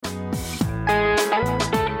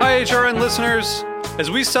HRN listeners.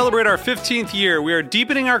 As we celebrate our 15th year, we are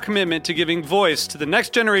deepening our commitment to giving voice to the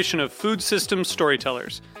next generation of food systems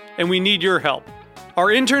storytellers, and we need your help. Our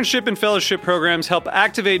internship and fellowship programs help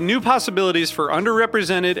activate new possibilities for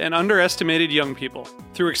underrepresented and underestimated young people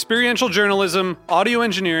through experiential journalism, audio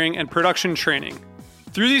engineering, and production training.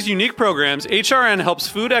 Through these unique programs, HRN helps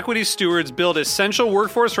food equity stewards build essential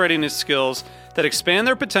workforce readiness skills that expand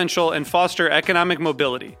their potential and foster economic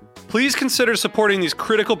mobility. Please consider supporting these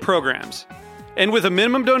critical programs. And with a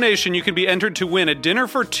minimum donation, you can be entered to win a dinner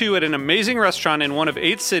for two at an amazing restaurant in one of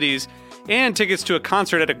 8 cities and tickets to a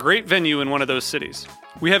concert at a great venue in one of those cities.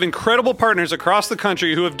 We have incredible partners across the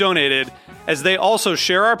country who have donated, as they also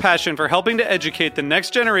share our passion for helping to educate the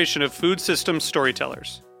next generation of food systems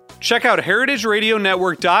storytellers. Check out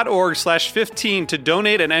heritageradionetwork.org/15 to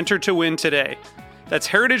donate and enter to win today. That's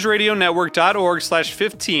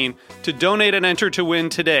heritageradionetwork.org/15 to donate and enter to win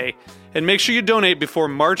today. And make sure you donate before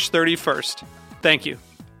March 31st. Thank you.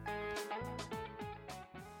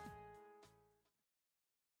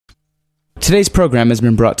 Today's program has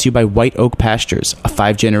been brought to you by White Oak Pastures, a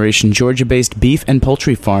 5-generation Georgia-based beef and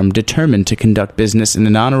poultry farm determined to conduct business in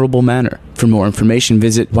an honorable manner. For more information,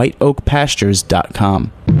 visit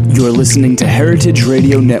whiteoakpastures.com. You're listening to Heritage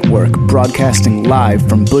Radio Network, broadcasting live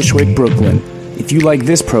from Bushwick, Brooklyn. If you like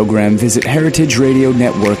this program, visit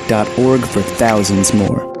heritageradionetwork.org for thousands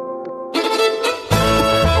more.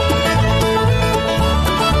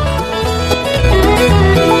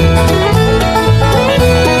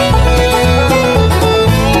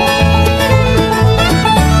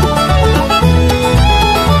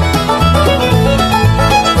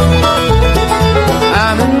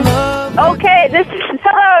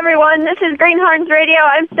 Hello, everyone. This is Greenhorns Radio.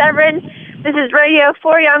 I'm Severin. This is radio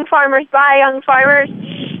for young farmers by young farmers.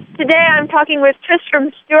 Today I'm talking with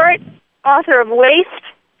Tristram Stuart, author of Waste.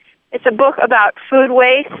 It's a book about food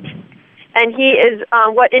waste, and he is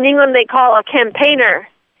what in England they call a campaigner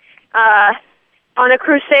on a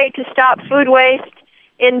crusade to stop food waste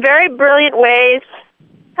in very brilliant ways.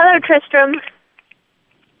 Hello, Tristram.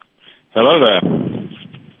 Hello there.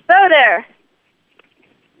 Hello there.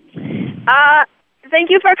 Thank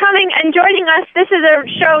you for coming and joining us. This is a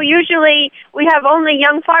show, usually we have only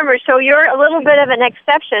young farmers, so you're a little bit of an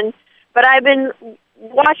exception. But I've been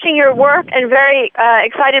watching your work and very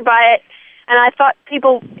excited by it, and I thought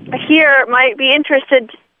people here might be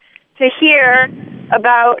interested to hear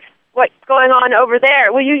about what's going on over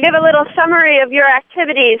there. Will you give a little summary of your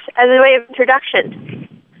activities as a way of introduction?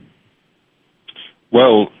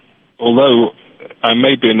 Well, although I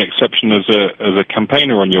may be an exception as a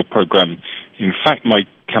campaigner on your program, in fact, my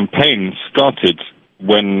campaign started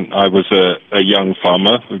when I was a young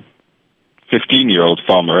farmer, a 15-year-old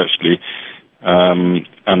farmer, actually, and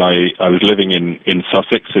I was living in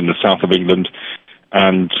Sussex, in the south of England,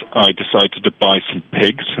 and I decided to buy some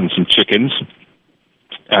pigs and some chickens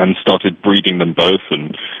and started breeding them both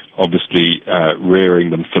and obviously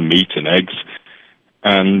rearing them for meat and eggs.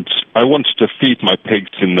 And I wanted to feed my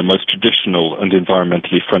pigs in the most traditional and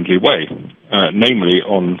environmentally friendly way, namely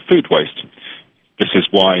on food waste. This is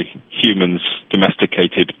why humans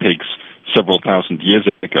domesticated pigs several thousand years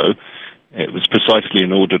ago. It was precisely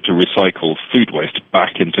in order to recycle food waste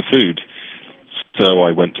back into food. So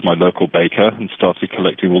I went to my local baker and started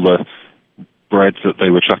collecting all the bread that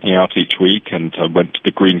they were chucking out each week, and I went to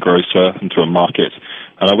the greengrocer and to a market,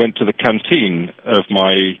 and I went to the canteen of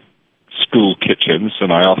my school kitchens,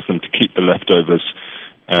 and I asked them to keep the leftovers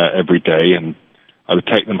every day, and I would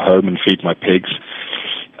take them home and feed my pigs.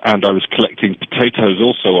 And I was collecting potatoes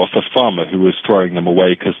also off a farmer who was throwing them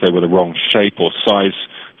away because they were the wrong shape or size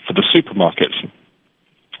for the supermarkets.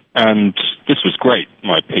 And this was great.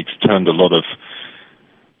 My pigs turned a lot of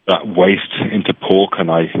that waste into pork, and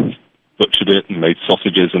I butchered it and made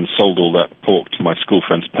sausages and sold all that pork to my school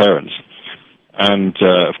friends' parents. And,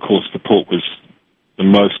 of course, the pork was the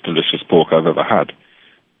most delicious pork I've ever had.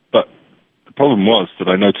 But the problem was that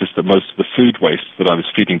I noticed that most of the food waste that I was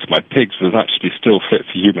feeding to my pigs was actually still fit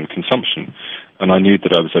for human consumption. And I knew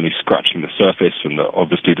that I was only scratching the surface, and that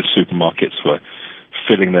obviously the supermarkets were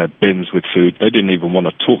filling their bins with food. They didn't even want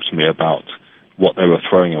to talk to me about what they were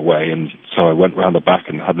throwing away. And so I went round the back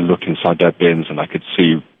and had a look inside their bins, and I could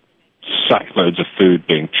see sackloads of food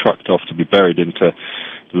being trucked off to be buried into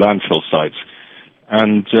landfill sites.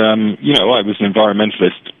 And, I was an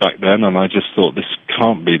environmentalist back then, and I just thought this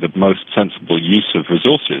can't be the most sensible use of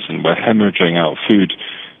resources, and we're hemorrhaging out food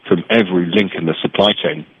from every link in the supply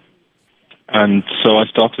chain. And so I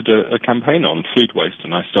started a campaign on food waste,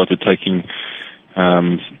 and I started taking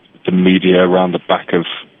the media around the back of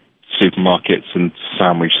supermarkets and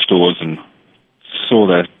sandwich stores and saw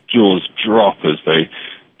their jaws drop as they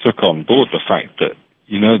took on board the fact that,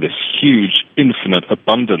 this huge, infinite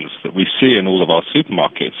abundance that we see in all of our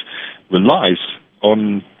supermarkets relies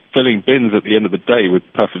on filling bins at the end of the day with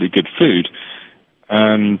perfectly good food.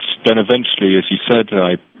 And then eventually, as you said,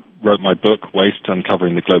 I wrote my book, Waste,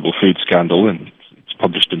 Uncovering the Global Food Scandal, and it's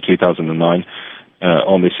published in 2009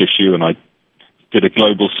 on this issue, and I did a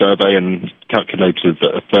global survey and calculated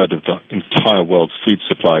that a third of the entire world's food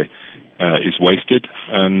supply is wasted,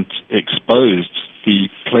 and exposed the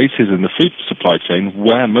places in the food supply chain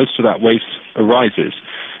where most of that waste arises: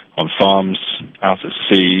 on farms, out at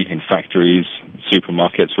sea, in factories,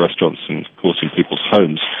 supermarkets, restaurants, and of course in people's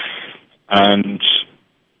homes. And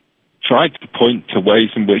tried to point to ways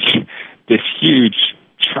in which this huge,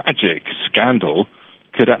 tragic scandal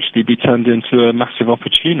could actually be turned into a massive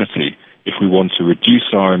opportunity if we want to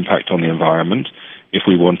reduce our impact on the environment, if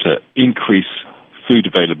we want to increase food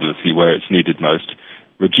availability where it's needed most.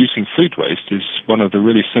 Reducing food waste is one of the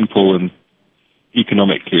really simple and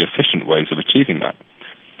economically efficient ways of achieving that.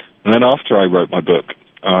 And then after I wrote my book,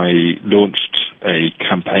 I launched a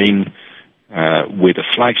campaign with a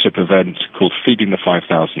flagship event called Feeding the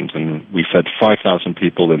 5,000, and we fed 5,000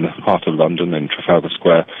 people in the heart of London in Trafalgar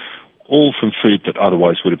Square, all from food that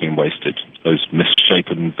otherwise would have been wasted, those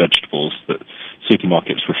misshapen vegetables that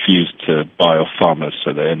supermarkets refuse to buy off farmers,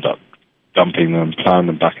 so they end up dumping them, plowing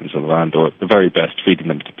them back into the land, or at the very best, feeding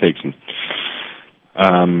them to pigs.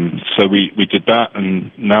 And so we did that,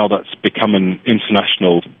 and now that's become an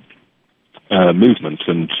international movement,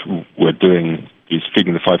 and we're doing these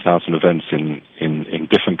Feeding the 5,000 events in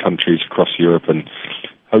different countries across Europe and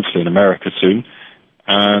hopefully in America soon.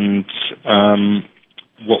 And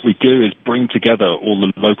what we do is bring together all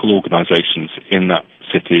the local organizations in that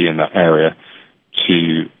city, in that area,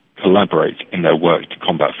 to collaborate in their work to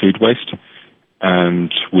combat food waste.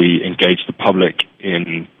 And we engage the public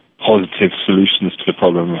in positive solutions to the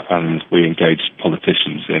problem, and we engage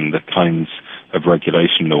politicians in the kinds of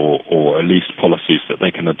regulation or at least policies that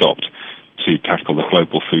they can adopt to tackle the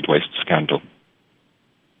global food waste scandal.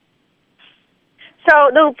 So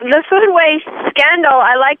the food waste scandal,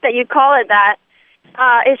 I like that you call it that,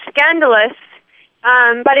 is scandalous,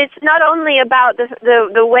 but it's not only about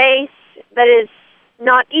the waste that is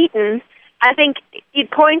not eaten. I think it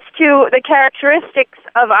points to the characteristics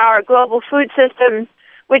of our global food system,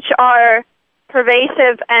 which are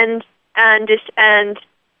pervasive and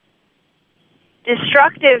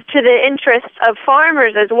destructive to the interests of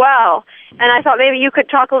farmers as well. And I thought maybe you could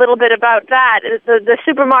talk a little bit about that. The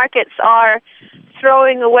supermarkets are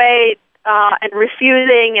throwing away and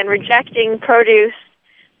refusing and rejecting produce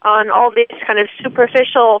on all these kind of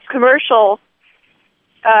superficial commercial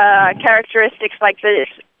characteristics, like that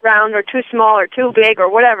it's round or too small or too big or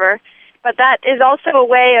whatever. But that is also a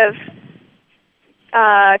way of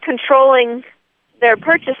controlling their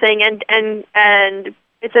purchasing, and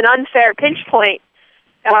it's an unfair pinch point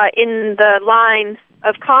in the line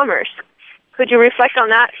of commerce. Could you reflect on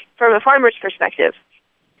that from a farmer's perspective?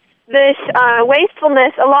 This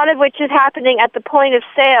wastefulness, a lot of which is happening at the point of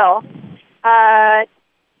sale,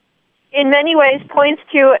 in many ways points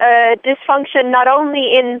to a dysfunction not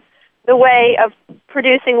only in the way of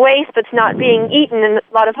producing waste that's not being eaten and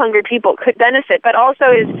a lot of hungry people could benefit, but also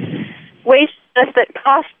is wasteness that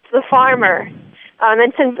costs the farmer.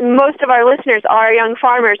 And since most of our listeners are young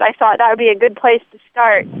farmers, I thought that would be a good place to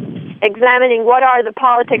start, examining what are the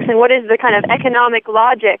politics and what is the kind of economic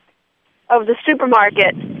logic of the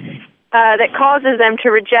supermarket that causes them to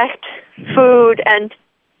reject food and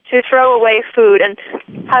to throw away food, and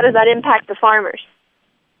how does that impact the farmers?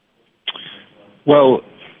 Well,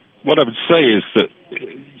 what I would say is that,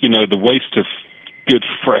 the waste of good,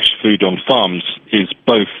 fresh food on farms is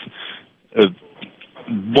both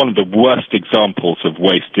one of the worst examples of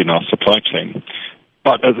waste in our supply chain.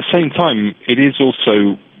 But at the same time, it is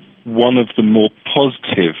also one of the more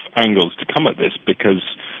positive angles to come at this, because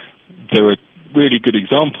there are really good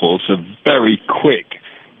examples of very quick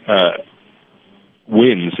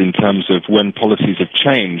wins in terms of when policies have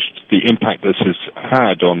changed, the impact this has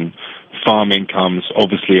had on farm incomes,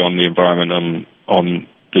 obviously on the environment, on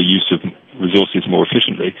the use of resources more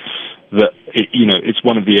efficiently. That it's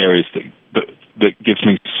one of the areas that gives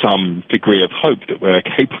me some degree of hope that we're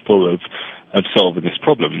capable of solving this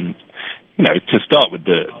problem. To start with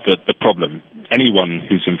the problem, anyone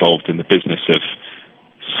who's involved in the business of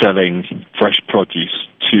selling fresh produce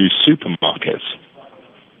to supermarkets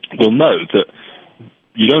will know that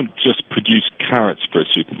you don't just produce carrots for a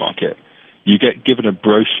supermarket. You get given a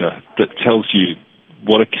brochure that tells you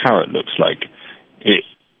what a carrot looks like. It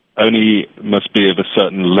only must be of a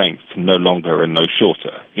certain length, no longer and no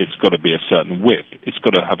shorter. It's got to be a certain width. It's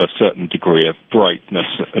got to have a certain degree of brightness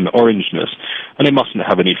and orangeness, and it mustn't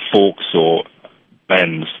have any forks or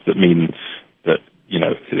bends that mean that,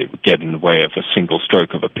 it would get in the way of a single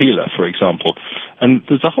stroke of a peeler, for example. And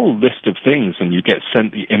there's a whole list of things, and you get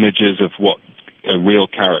sent the images of what a real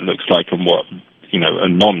carrot looks like and what, a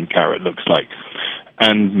non-carrot looks like.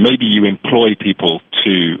 And maybe you employ people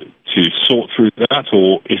to sort through that,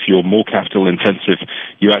 or if you're more capital intensive,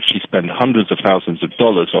 you actually spend hundreds of thousands of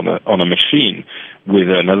dollars on a machine with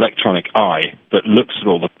an electronic eye that looks at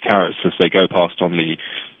all the carrots as they go past on the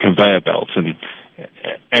conveyor belt. And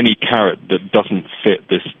any carrot that doesn't fit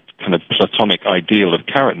this kind of platonic ideal of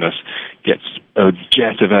carrotness gets a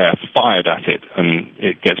jet of air fired at it, and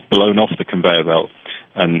it gets blown off the conveyor belt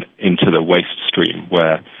and into the waste stream,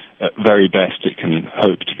 where at very best it can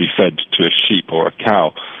hope to be fed to a sheep or a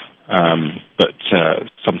cow, but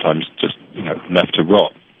sometimes just left to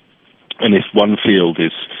rot. And if one field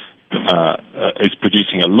is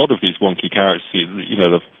producing a lot of these wonky carrots,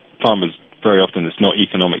 the farmers, very often it's not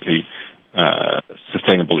economically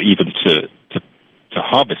sustainable even to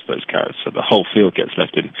harvest those carrots, so the whole field gets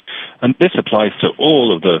left in. And this applies to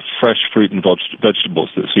all of the fresh fruit and vegetables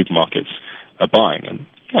that supermarkets are buying.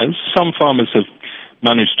 And some farmers have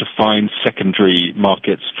managed to find secondary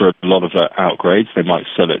markets for a lot of their outgrades. They might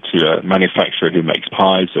sell it to a manufacturer who makes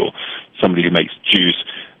pies or somebody who makes juice.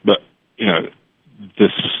 But,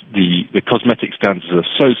 the cosmetic standards are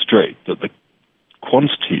so strict that the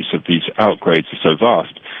quantities of these outgrades are so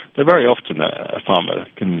vast that very often a farmer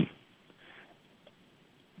can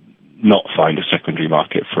not find a secondary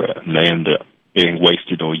market for it, and they end up being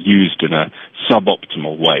wasted or used in a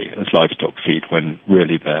suboptimal way as livestock feed, when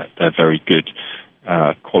really they're very good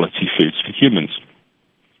quality foods for humans.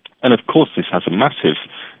 And of course this has a massive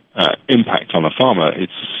impact on a farmer.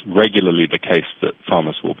 It's regularly the case that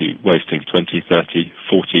farmers will be wasting 20, 30,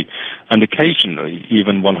 40, and occasionally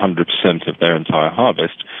even 100% of their entire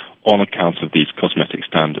harvest on account of these cosmetic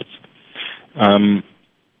standards.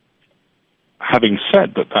 Having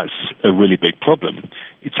said that that's a really big problem,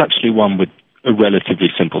 it's actually one with a relatively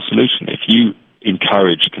simple solution. If you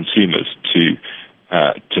encourage consumers to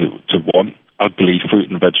want ugly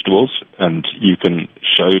fruit and vegetables, and you can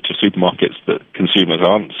show to supermarkets that consumers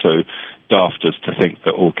aren't so daft as to think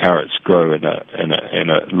that all carrots grow in a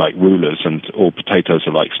like rulers, and all potatoes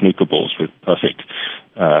are like snooker balls with perfect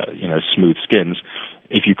smooth skins.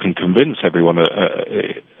 If you can convince everyone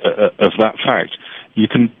of that fact, you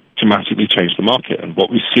can dramatically change the market. And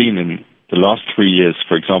what we've seen in the last 3 years,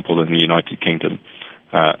 for example, in the United Kingdom,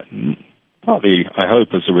 partly, I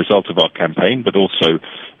hope, as a result of our campaign, but also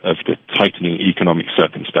of the tightening economic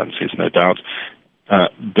circumstances, no doubt,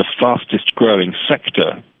 the fastest growing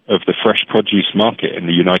sector of the fresh produce market in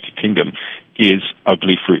the United Kingdom is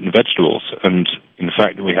ugly fruit and vegetables. And in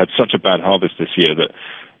fact, we had such a bad harvest this year that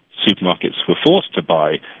supermarkets were forced to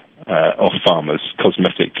buy off farmers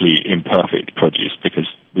cosmetically imperfect produce, because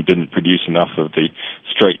we didn't produce enough of the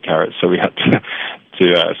straight carrots, so we had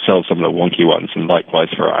to sell some of the wonky ones, and likewise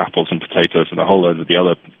for our apples and potatoes and a whole load of the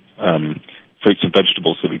other fruits and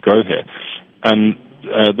vegetables that we grow here. And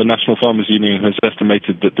the National Farmers Union has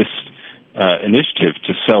estimated that this initiative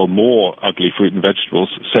to sell more ugly fruit and vegetables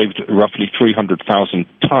saved roughly 300,000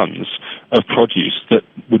 tons of produce that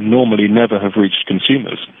would normally never have reached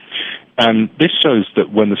consumers. And this shows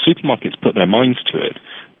that when the supermarkets put their minds to it,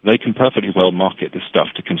 they can perfectly well market this stuff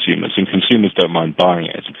to consumers, and consumers don't mind buying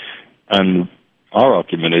it. And our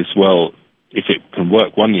argument is, well, if it can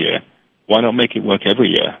work one year, why not make it work every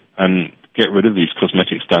year and get rid of these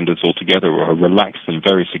cosmetic standards altogether, or relax them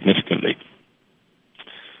very significantly?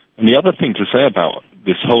 And the other thing to say about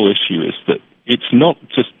this whole issue is that it's not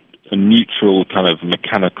just a neutral kind of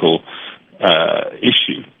mechanical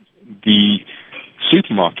issue. The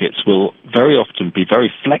supermarkets will very often be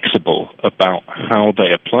very flexible about how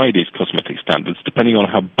they apply these cosmetic standards, depending on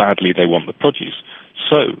how badly they want the produce.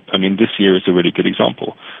 So, this year is a really good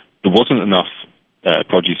example. There wasn't enough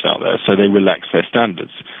produce out there, so they relaxed their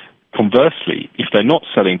standards. Conversely, if they're not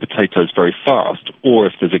selling potatoes very fast, or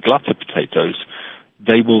if there's a glut of potatoes,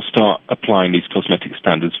 they will start applying these cosmetic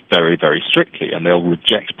standards very, very strictly, and they'll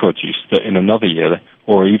reject produce that in another year,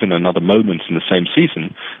 or even another moment in the same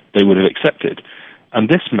season, they would have accepted. And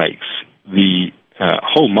this makes the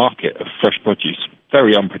whole market of fresh produce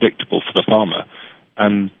very unpredictable for the farmer,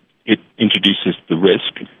 and it introduces the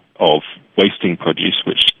risk of wasting produce,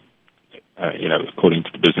 which, according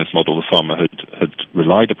to the business model the farmer had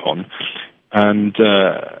relied upon, and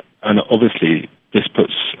obviously this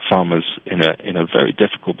puts farmers in a very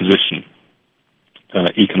difficult position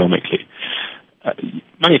economically.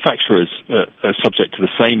 manufacturers are subject to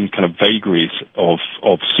the same kind of vagaries of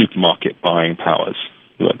supermarket buying powers.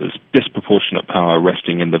 There's disproportionate power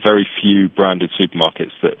resting in the very few branded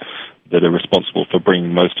supermarkets that are responsible for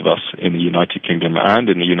bringing most of us in the United Kingdom and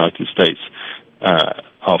in the United States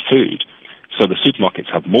our food. So the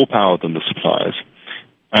supermarkets have more power than the suppliers.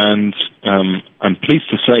 And I'm pleased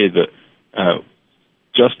to say that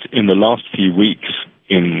just in the last few weeks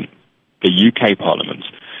in the UK Parliament,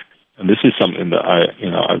 and this is something that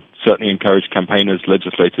I certainly encourage campaigners,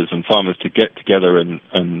 legislators, and farmers to get together and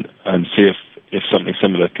see if something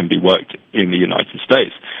similar can be worked in the United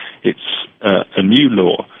States. It's a new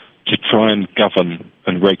law to try and govern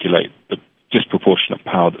and regulate the disproportionate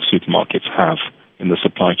power that supermarkets have in the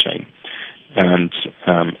supply chain. And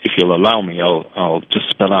if you'll allow me, I'll just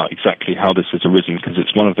spell out exactly how this has arisen, because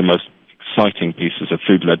it's one of the most exciting pieces of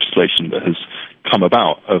food legislation that has come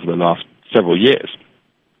about over the last several years.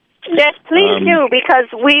 Yes, please do, because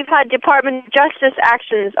we've had Department of Justice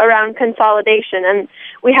actions around consolidation, and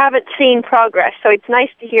we haven't seen progress, so it's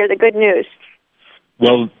nice to hear the good news.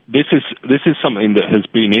 Well, this is something that has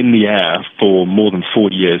been in the air for more than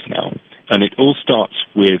 40 years now, and it all starts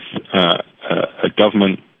with a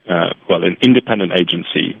government, an independent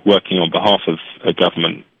agency working on behalf of a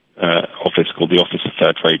government office called the Office of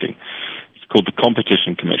Fair Trading. It's called the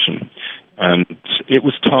Competition Commission, and it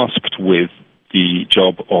was tasked with the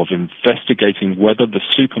job of investigating whether the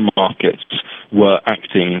supermarkets were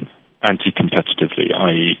acting anti-competitively,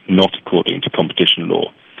 i.e. not according to competition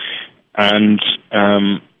law. And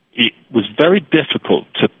it was very difficult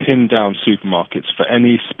to pin down supermarkets for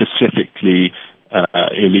any specifically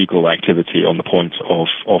illegal activity on the point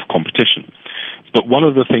of competition. But one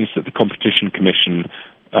of the things that the Competition Commission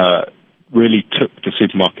really took the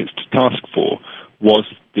supermarkets to task for was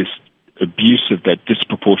this abuse of their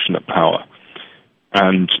disproportionate power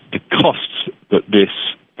and the costs that this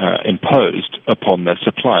imposed upon their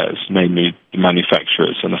suppliers, namely the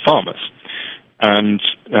manufacturers and the farmers. And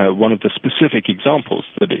one of the specific examples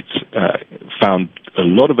that it found a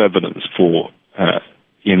lot of evidence for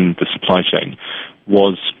in the supply chain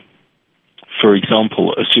was, for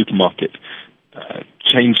example, a supermarket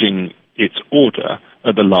changing its order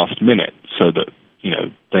at the last minute, so that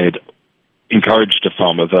they had encouraged a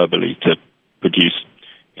farmer verbally to produce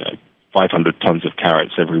 500 tons of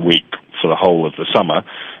carrots every week for the whole of the summer.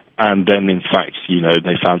 And then, in fact,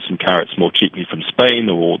 they found some carrots more cheaply from Spain,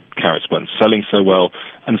 or carrots weren't selling so well.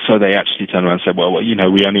 And so they actually turned around and said, well,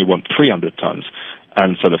 we only want 300 tons.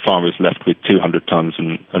 And so the farmer is left with 200 tons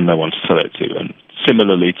and no one to sell it to. And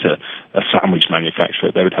similarly to a sandwich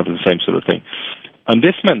manufacturer, they would have the same sort of thing. And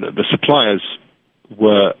this meant that the suppliers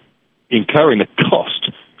were incurring the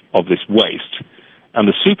cost of this waste, and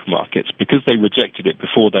the supermarkets, because they rejected it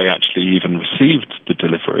before they actually even received the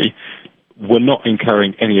delivery, were not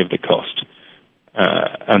incurring any of the cost.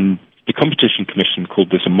 And the Competition Commission called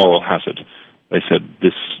this a moral hazard. They said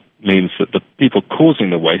this means that the people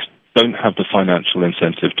causing the waste don't have the financial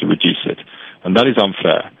incentive to reduce it, and that is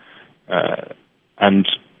unfair. And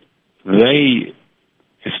they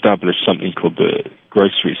established something called the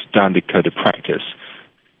Grocery Standard Code of Practice,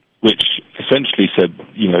 which essentially said,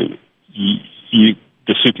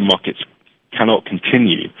 the supermarkets cannot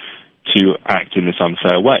continue to act in this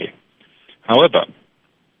unfair way. However,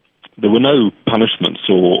 there were no punishments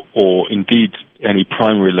or indeed any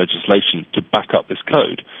primary legislation to back up this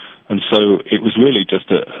code. And so it was really just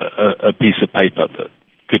a piece of paper that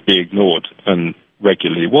could be ignored, and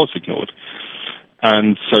regularly was ignored.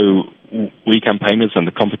 And so we campaigners and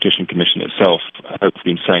the Competition Commission itself have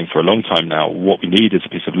been saying for a long time now, what we need is a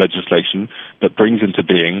piece of legislation that brings into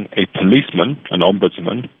being a policeman, an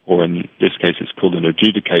ombudsman, or in this case it's called an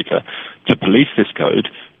adjudicator, to police this code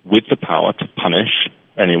with the power to punish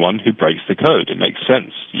anyone who breaks the code. It makes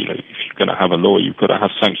sense. If you're going to have a law, you've got to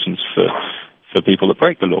have sanctions for people that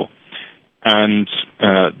break the law. And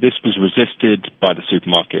this was resisted by the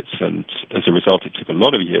supermarkets, and as a result it took a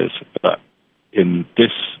lot of years, but in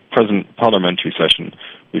this present parliamentary session,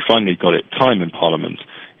 we finally got it time in Parliament.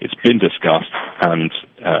 It's been discussed, and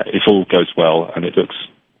if all goes well, and it looks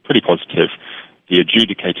pretty positive, the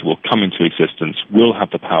adjudicator will come into existence, will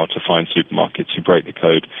have the power to fine supermarkets who break the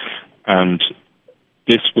code, and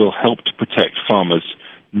this will help to protect farmers,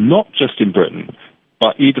 not just in Britain,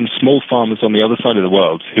 but even small farmers on the other side of the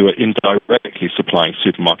world who are indirectly supplying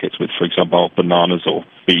supermarkets with, for example, bananas or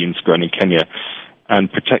beans grown in Kenya,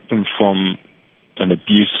 and protect them from an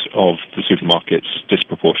abuse of the supermarket's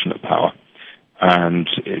disproportionate power. And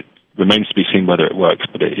it remains to be seen whether it works,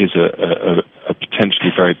 but it is a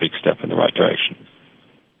potentially very big step in the right direction.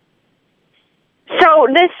 So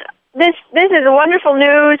this is wonderful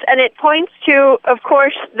news, and it points to, of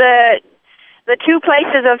course, the two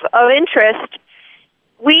places of interest.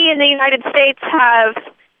 We in the United States have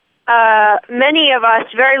many of us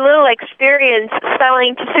very little experience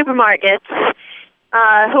selling to supermarkets,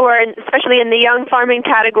 who are especially in the young farming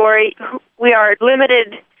category. We are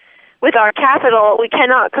limited with our capital. We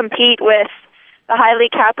cannot compete with the highly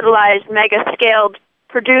capitalized, mega-scaled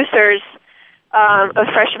producers of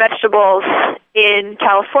fresh vegetables in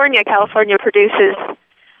California. California produces,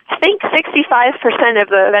 I think, 65% of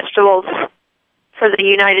the vegetables for the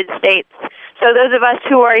United States. So those of us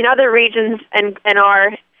who are in other regions and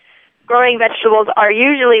are growing vegetables are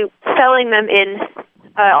usually selling them in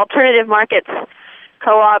alternative markets,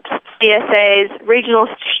 co-ops, CSAs, regional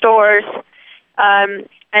stores,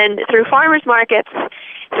 and through farmers markets.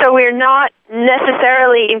 So we're not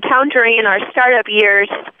necessarily encountering in our startup years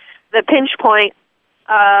the pinch point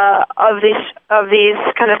of these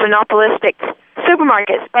kind of monopolistic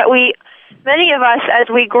supermarkets. But many of us, as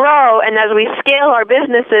we grow and as we scale our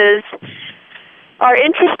businesses, are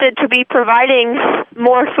interested to be providing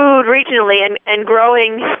more food regionally and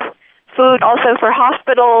growing food also for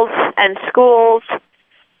hospitals and schools,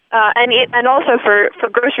 and also for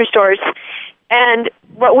grocery stores. And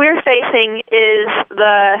what we're facing is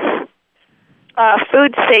the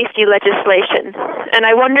food safety legislation. And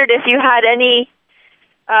I wondered if you had any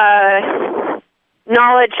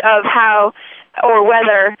knowledge of how or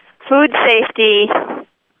whether food safety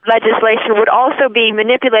legislation would also be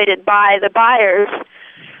manipulated by the buyers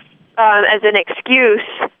as an excuse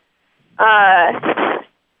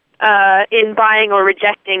in buying or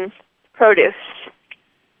rejecting produce.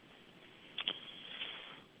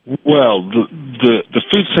 Well, the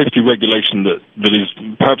food safety regulation that is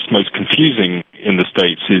perhaps most confusing in the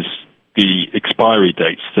States is the expiry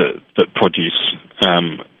dates that produce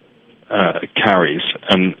carries.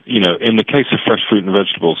 And, in the case of fresh fruit and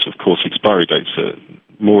vegetables, of course, expiry dates are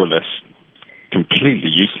more or less completely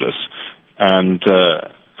useless. And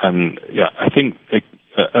I think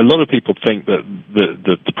a lot of people think that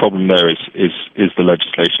the problem there is the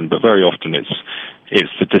legislation, but very often it's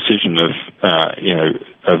the decision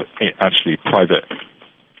of actually private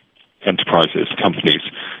enterprises, companies,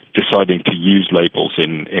 deciding to use labels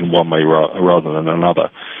in one way rather than another.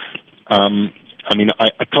 I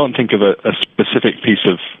can't think of a specific piece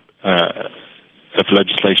of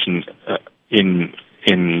legislation in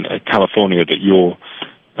California that you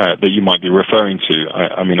might be referring to.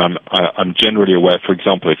 I'm generally aware, for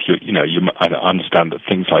example, if I understand that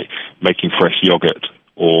things like making fresh yogurt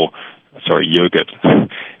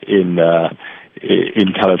in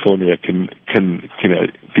California can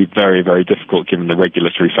be very, very difficult given the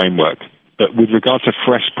regulatory framework. But with regard to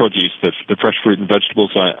fresh produce, the fresh fruit and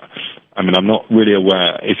vegetables, I'm not really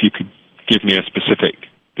aware. If you could give me a specific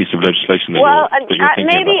piece of legislation that you're thinking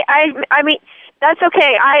maybe about. That's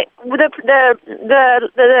okay.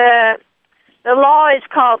 The law is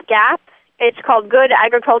called GAP. It's called Good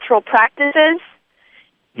Agricultural Practices.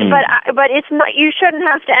 But it's not. You shouldn't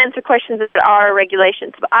have to answer questions that are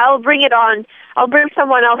regulations. But I'll bring it on. I'll bring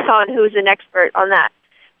someone else on who's an expert on that.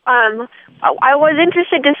 I was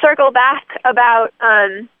interested to circle back about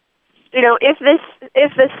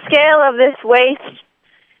if the scale of this waste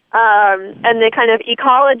and the kind of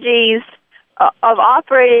ecologies of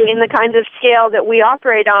operating in the kinds of scale that we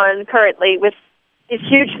operate on currently, with these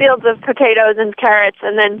huge fields of potatoes and carrots,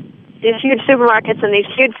 and then these huge supermarkets and these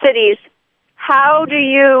huge cities. How do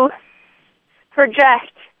you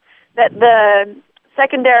project that the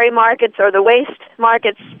secondary markets or the waste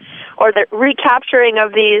markets or the recapturing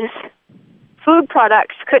of these food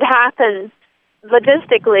products could happen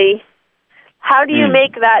logistically? How do you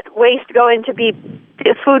make that waste go into be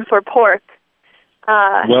food for pork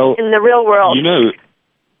in the real world?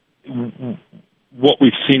 What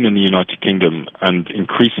we've seen in the United Kingdom and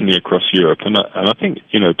increasingly across Europe, and I think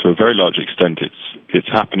to a very large extent it's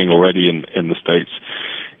happening already in the States,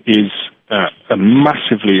 is a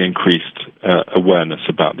massively increased awareness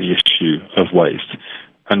about the issue of waste,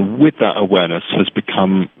 and with that awareness has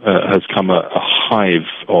come a hive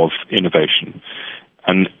of innovation.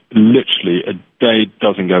 And literally a day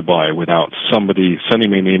doesn't go by without somebody sending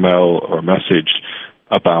me an email or a message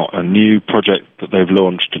about a new project that they've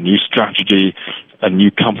launched, a new strategy, a new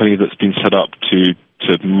company that's been set up to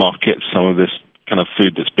market some of this kind of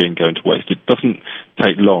food that's being going to waste. It doesn't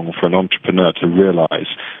take long for an entrepreneur to realize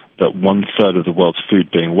that 1/3 of the world's food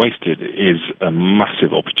being wasted is a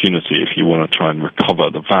massive opportunity if you want to try and recover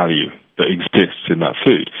the value that exists in that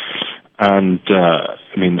food. And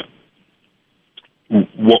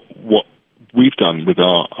what we've done with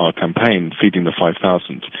our campaign, Feeding the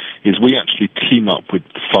 5,000, is we actually team up with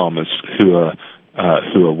farmers who are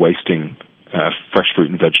wasting fresh fruit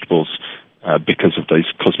and vegetables because of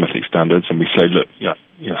those cosmetic standards, and we say, look,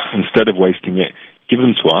 instead of wasting it, give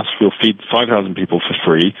them to us. We'll feed 5,000 people for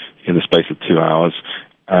free in the space of 2 hours,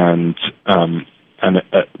 and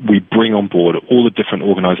we bring on board all the different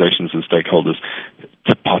organizations and stakeholders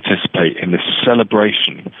to participate in this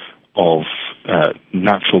celebration of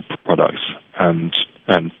natural products and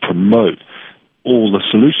promote all the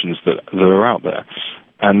solutions that are out there.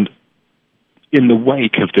 And in the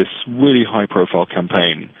wake of this really high-profile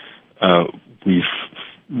campaign,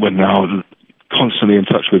 we're now constantly in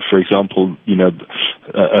touch with, for example,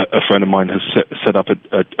 a friend of mine has set up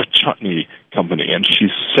a chutney company, and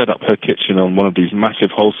she's set up her kitchen on one of these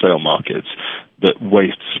massive wholesale markets that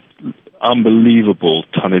wastes unbelievable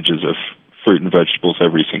tonnages of fruit and vegetables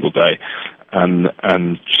every single day.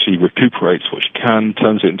 And she recuperates what she can,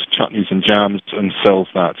 turns it into chutneys and jams, and sells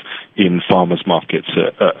that in farmers' markets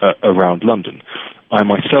around London. I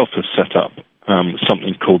myself have set up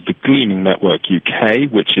something called the Gleaning Network UK,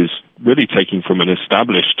 which is really taking from an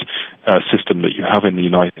established system that you have in the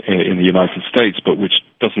United States, but which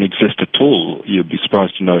doesn't exist at all. You'd be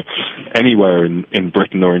surprised to know anywhere in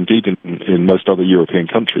Britain, or indeed in most other European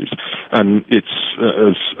countries. And it's,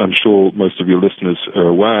 as I'm sure most of your listeners are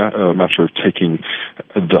aware, a matter of taking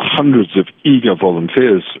the hundreds of eager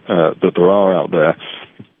volunteers that there are out there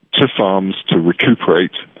to farms to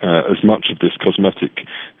recuperate as much of this cosmetically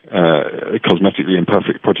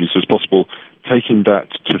imperfect produce as possible, taking that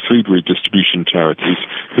to food redistribution charities,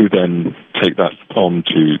 who then take that on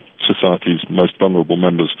to society's most vulnerable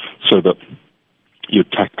members, so that you're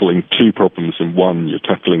tackling two problems in one. You're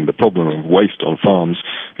tackling the problem of waste on farms,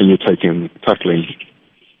 and you're tackling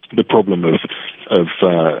the problem of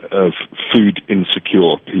food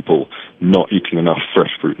insecure people not eating enough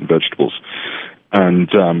fresh fruit and vegetables.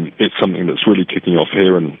 And it's something that's really kicking off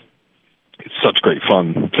here, and it's such great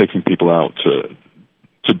fun taking people out to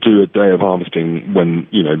do a day of harvesting when,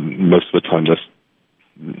 most of the time they're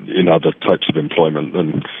in other types of employment,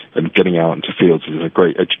 and getting out into fields is a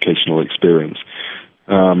great educational experience.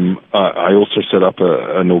 I also set up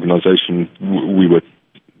an organization. We were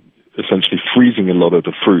essentially freezing a lot of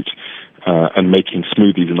the fruit and making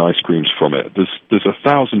smoothies and ice creams from it. There's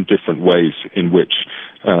 1,000 different ways in which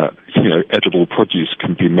edible produce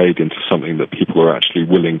can be made into something that people are actually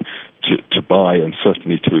willing to buy and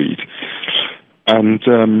certainly to eat. And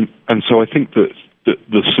so I think that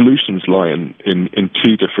the solutions lie in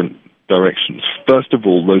two different directions. First of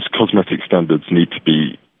all, those cosmetic standards need to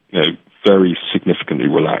be very significantly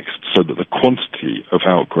relaxed, so that the quantity of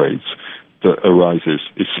outgrades that arises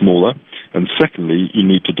is smaller. And secondly, you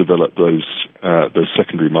need to develop those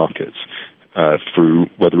secondary markets through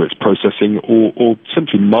whether it's processing or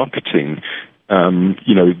simply marketing.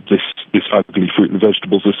 This ugly fruit and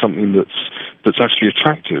vegetables is something that's actually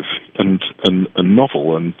attractive and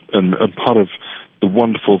novel and part of the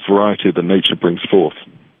wonderful variety that nature brings forth.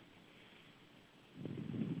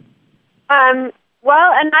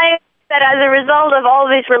 Well, and I that as a result of all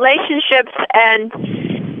these relationships and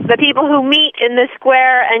the people who meet in the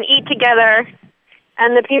square and eat together,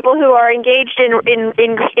 and the people who are engaged in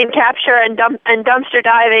capture and dumpster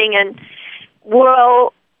diving, and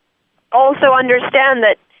will also understand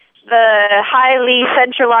that the highly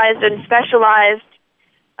centralized and specialized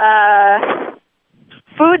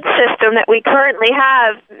food system that we currently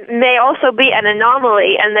have may also be an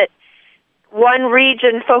anomaly, and that one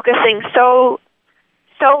region focusing so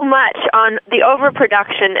much on the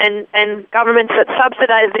overproduction and governments that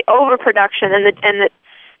subsidize the overproduction and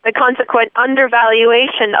the consequent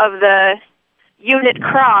undervaluation of the unit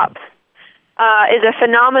crop is a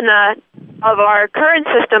phenomena of our current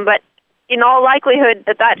system, but in all likelihood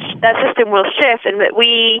that system will shift, and that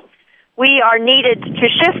we are needed to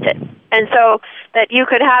shift it. And so that you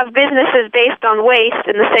could have businesses based on waste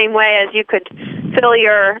in the same way as you could fill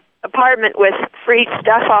your apartment with free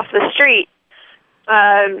stuff off the street.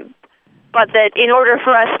 But that in order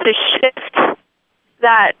for us to shift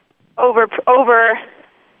that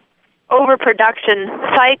overproduction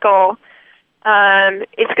cycle,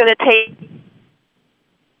 it's going to take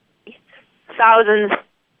thousands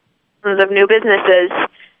of new businesses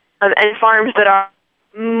and farms that are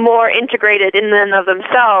more integrated in and of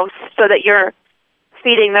themselves, so that you're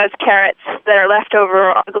feeding those carrots that are left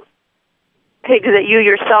over, or pigs that you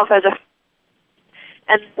yourself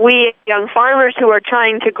and we young farmers who are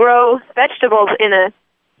trying to grow vegetables in a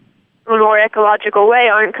more ecological way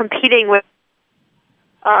aren't competing with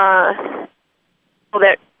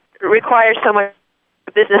that requires so much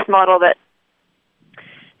business model that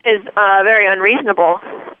is very unreasonable.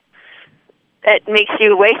 It makes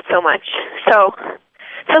you waste so much. So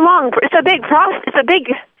it's a big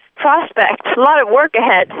prospect. A lot of work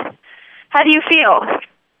ahead. How do you feel?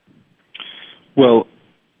 Well,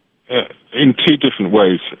 in two different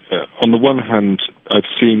ways. On the one hand, I've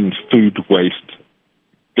seen food waste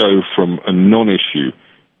go from a non-issue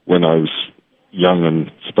when I was young and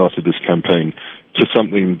started this campaign to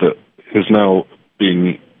something that has now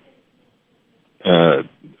been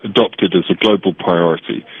adopted as a global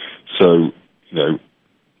priority. So,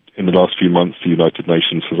 in the last few months, the United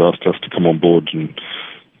Nations has asked us to come on board and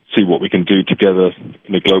see what we can do together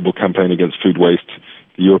in a global campaign against food waste.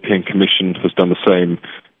 The European Commission has done the same.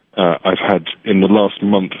 I've had, in the last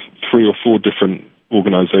month, 3 or 4 different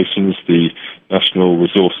organizations, the National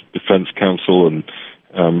Resource Defense Council and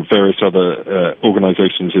various other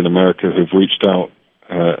organizations in America who've reached out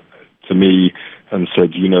to me and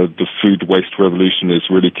said, the food waste revolution is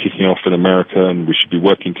really kicking off in America and we should be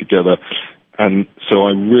working together. And so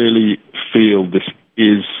I really feel this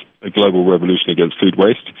is a global revolution against food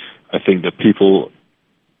waste. I think that people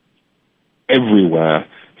everywhere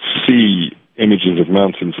see images of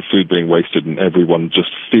mountains of food being wasted, and everyone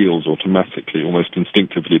just feels automatically, almost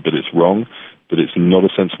instinctively, that it's wrong, that it's not a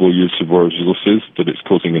sensible use of our resources, that it's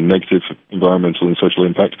causing a negative environmental and social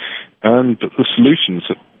impact, and that the solutions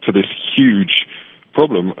to this huge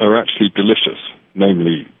problem are actually delicious,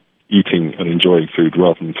 namely eating and enjoying food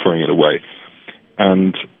rather than throwing it away.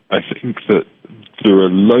 And I think that there are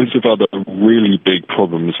loads of other really big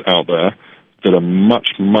problems out there that are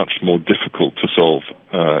much, much more difficult to solve.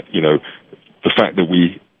 The fact that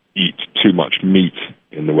we eat too much meat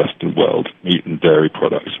in the Western world, meat and dairy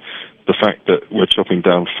products, the fact that we're chopping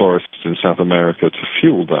down forests in South America to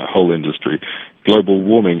fuel that whole industry, global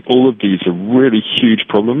warming, all of these are really huge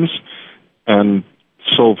problems, and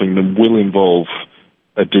solving them will involve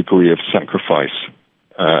a degree of sacrifice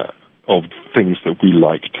of things that we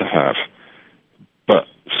like to have. But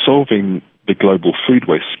solving the global food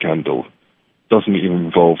waste scandal doesn't even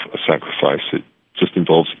involve a sacrifice. It just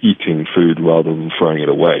involves eating food rather than throwing it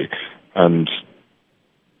away. And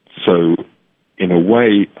so, in a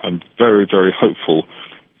way, I'm very, very hopeful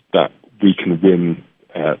that we can win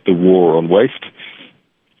the war on waste.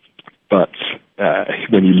 But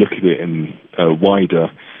when you look at it in a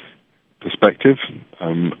wider perspective,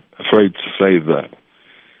 I'm afraid to say that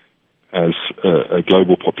as a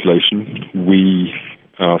global population, we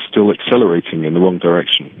are still accelerating in the wrong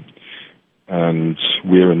direction. And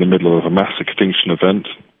we're in the middle of a mass extinction event,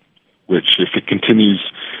 which, if it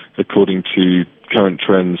continues according to current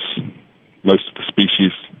trends, most of the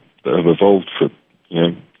species that have evolved for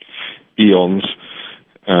eons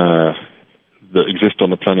that exist on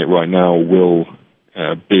the planet right now will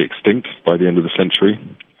be extinct by the end of the century.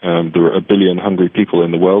 There are 1 billion hungry people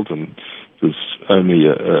in the world, and there's only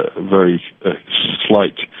a very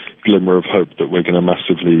slight glimmer of hope that we're going to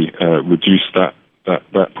massively reduce that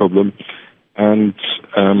problem. And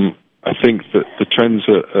I think that the trends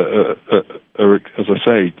are, as I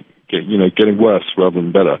say, getting worse rather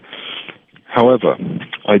than better. However,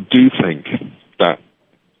 I do think that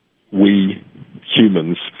we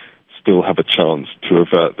humans still have a chance to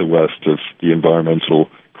avert the worst of the environmental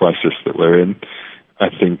crisis that we're in. I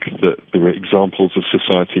think that there are examples of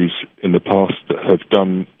societies in the past that have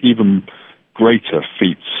done even greater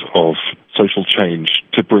feats of social change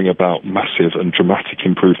to bring about massive and dramatic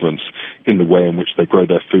improvements in the way in which they grow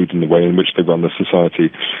their food and the way in which they run their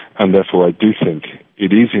society. And therefore, I do think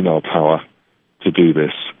it is in our power to do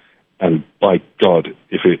this. And by God,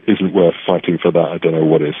 if it isn't worth fighting for that, I don't know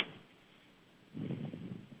what is.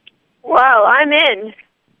 Well, I'm in.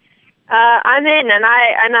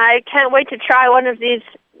 And I can't wait to try one of these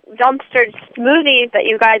dumpster smoothies that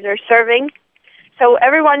you guys are serving. So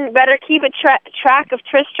everyone better keep a track of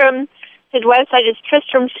Tristram. His website is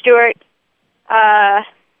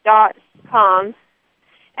tristramstuart.com.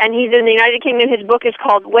 And he's in the United Kingdom. His book is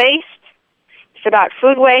called Waste. It's about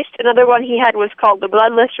food waste. Another one he had was called The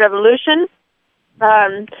Bloodless Revolution.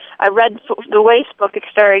 I read the waste book.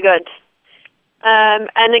 It's very good.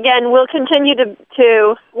 And again, we'll continue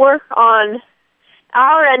to work on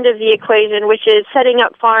our end of the equation, which is setting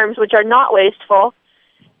up farms which are not wasteful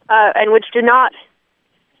and which do not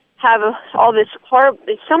have all this horrible,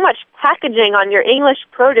 so much packaging on your English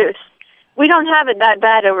produce. We don't have it that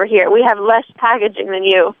bad over here. We have less packaging than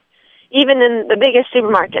you, even in the biggest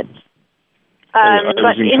supermarkets. I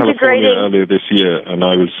was in California earlier this year, and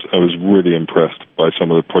I was really impressed by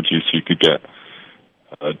some of the produce you could get.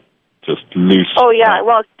 Just loose. Oh yeah,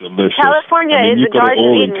 well, delicious. California is the Garden of Eden. You've got it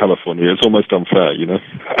all in California. It's almost unfair,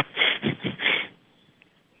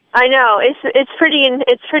 I know it's pretty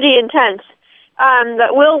intense.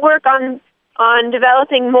 But we'll work on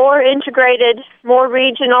developing more integrated, more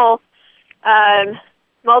regional,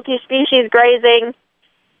 multi-species grazing,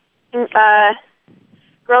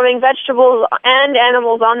 growing vegetables and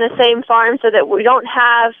animals on the same farm, so that we don't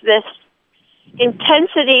have this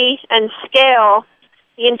intensity and scale.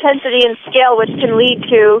 The intensity and scale which can lead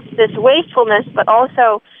to this wastefulness, but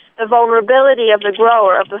also the vulnerability of the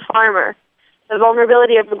grower, of the farmer. The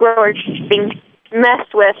vulnerability of the grower being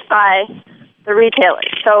messed with by the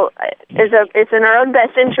retailers. So it's in our own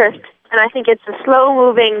best interest, and I think it's a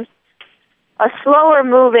slower moving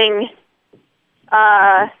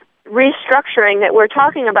restructuring that we're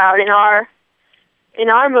talking about in our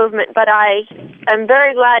movement. But I am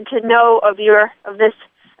very glad to know of this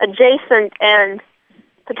adjacent and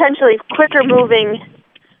potentially quicker moving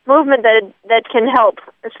movement that can help,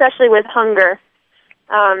 especially with hunger.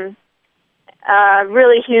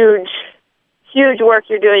 Really huge work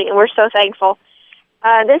you're doing, and we're so thankful.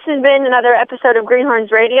 This has been another episode of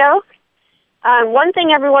Greenhorns Radio. One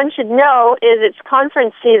thing everyone should know is it's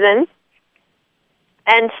conference season,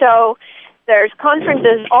 and so there's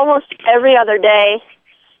conferences almost every other day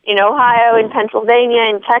in Ohio, in Pennsylvania,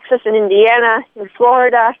 in Texas, in Indiana, in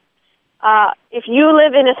Florida. If you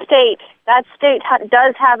live in a state, that state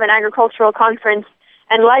does have an agricultural conference,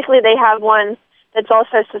 and likely they have one that's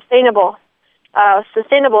also sustainable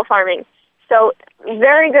farming. So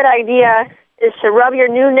very good idea is to rub your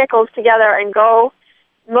new nickels together and go.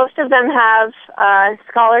 Most of them have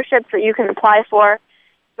scholarships that you can apply for.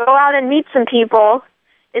 Go out and meet some people.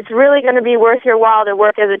 It's really going to be worth your while to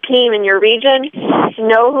work as a team in your region, to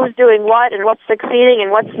know who's doing what and what's succeeding and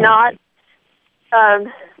what's not.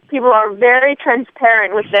 People are very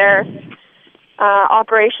transparent with their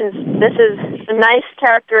operations. This is a nice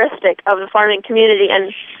characteristic of the farming community,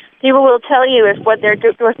 and people will tell you if what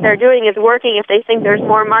they're doing is working, if they think there's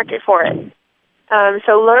more market for it.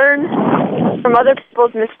 So learn from other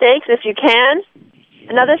people's mistakes if you can.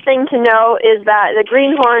 Another thing to know is that the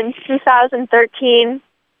Greenhorn 2013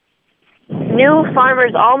 New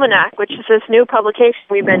Farmer's Almanac, which is this new publication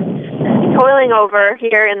we've been toiling over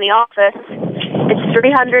here in the office, it's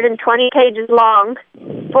 320 pages long,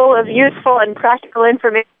 full of useful and practical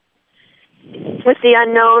information. With the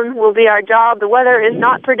unknown will be our job. The weather is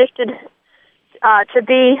not predicted to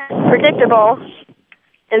be predictable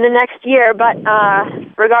in the next year, but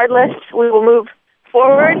regardless, we will move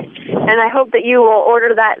forward, and I hope that you will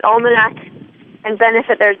order that almanac and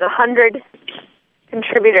benefit. There's 100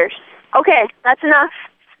 contributors. Okay, that's enough.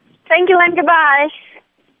 Thank you and goodbye.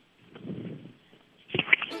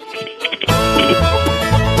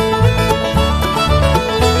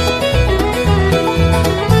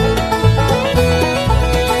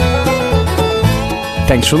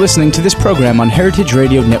 Thanks for listening to this program on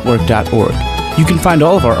heritageradionetwork.org. You can find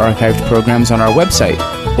all of our archived programs on our website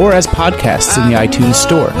or as podcasts in the iTunes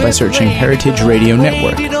Store by searching Heritage Radio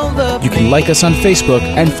Network. You can like us on Facebook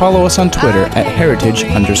and follow us on Twitter at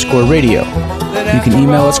 @heritage_radio. You can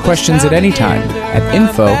email us questions at any time at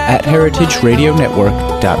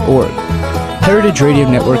info@heritageradionetwork.org. Heritage Radio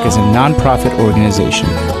Network is a non-profit organization.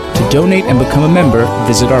 To donate and become a member,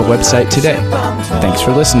 visit our website today. Thanks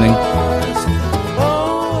for listening.